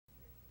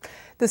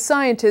The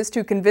scientist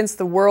who convinced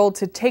the world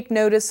to take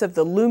notice of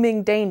the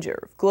looming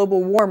danger of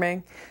global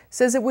warming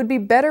says it would be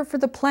better for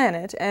the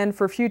planet and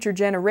for future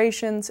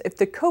generations if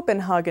the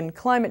Copenhagen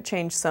Climate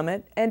Change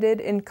Summit ended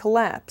in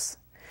collapse.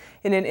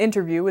 In an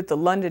interview with the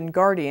London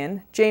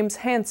Guardian, James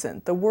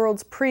Hansen, the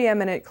world's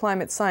preeminent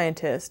climate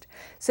scientist,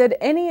 said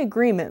any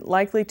agreement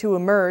likely to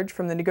emerge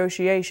from the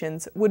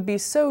negotiations would be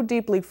so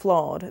deeply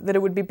flawed that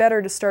it would be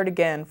better to start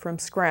again from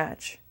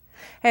scratch.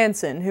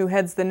 Hansen, who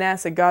heads the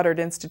NASA Goddard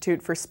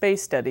Institute for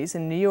Space Studies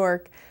in New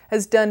York,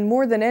 has done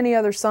more than any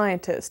other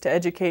scientist to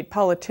educate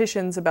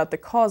politicians about the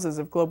causes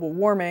of global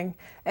warming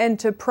and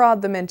to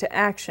prod them into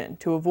action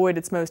to avoid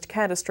its most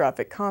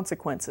catastrophic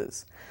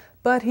consequences.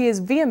 But he is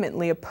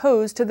vehemently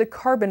opposed to the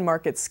carbon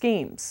market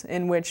schemes,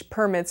 in which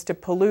permits to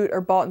pollute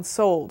are bought and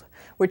sold,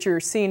 which are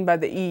seen by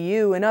the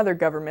EU and other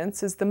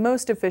governments as the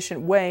most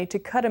efficient way to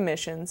cut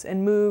emissions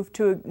and move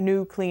to a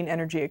new clean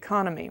energy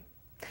economy.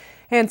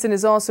 Hansen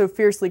is also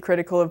fiercely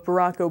critical of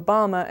Barack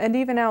Obama and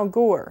even Al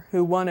Gore,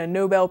 who won a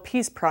Nobel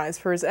Peace Prize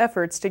for his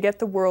efforts to get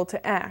the world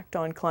to act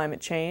on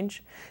climate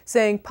change,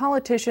 saying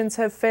politicians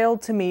have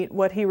failed to meet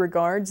what he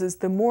regards as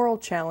the moral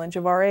challenge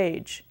of our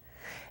age.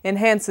 In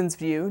Hansen's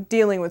view,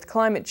 dealing with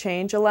climate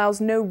change allows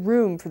no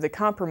room for the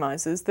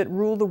compromises that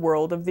rule the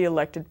world of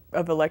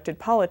elected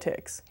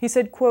politics. He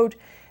said, quote,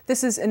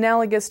 "This is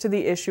analogous to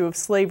the issue of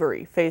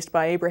slavery faced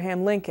by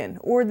Abraham Lincoln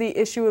or the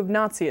issue of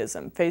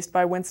Nazism faced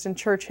by Winston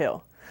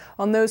Churchill.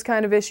 On those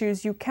kind of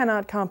issues, you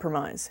cannot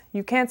compromise.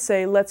 You can't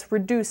say, let's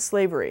reduce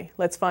slavery.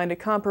 Let's find a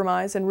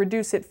compromise and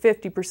reduce it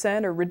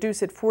 50% or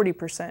reduce it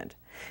 40%.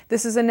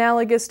 This is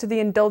analogous to the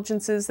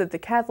indulgences that the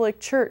Catholic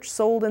Church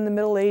sold in the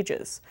Middle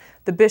Ages.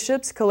 The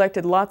bishops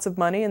collected lots of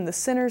money and the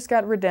sinners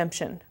got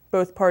redemption.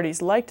 Both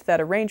parties liked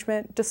that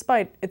arrangement,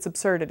 despite its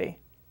absurdity."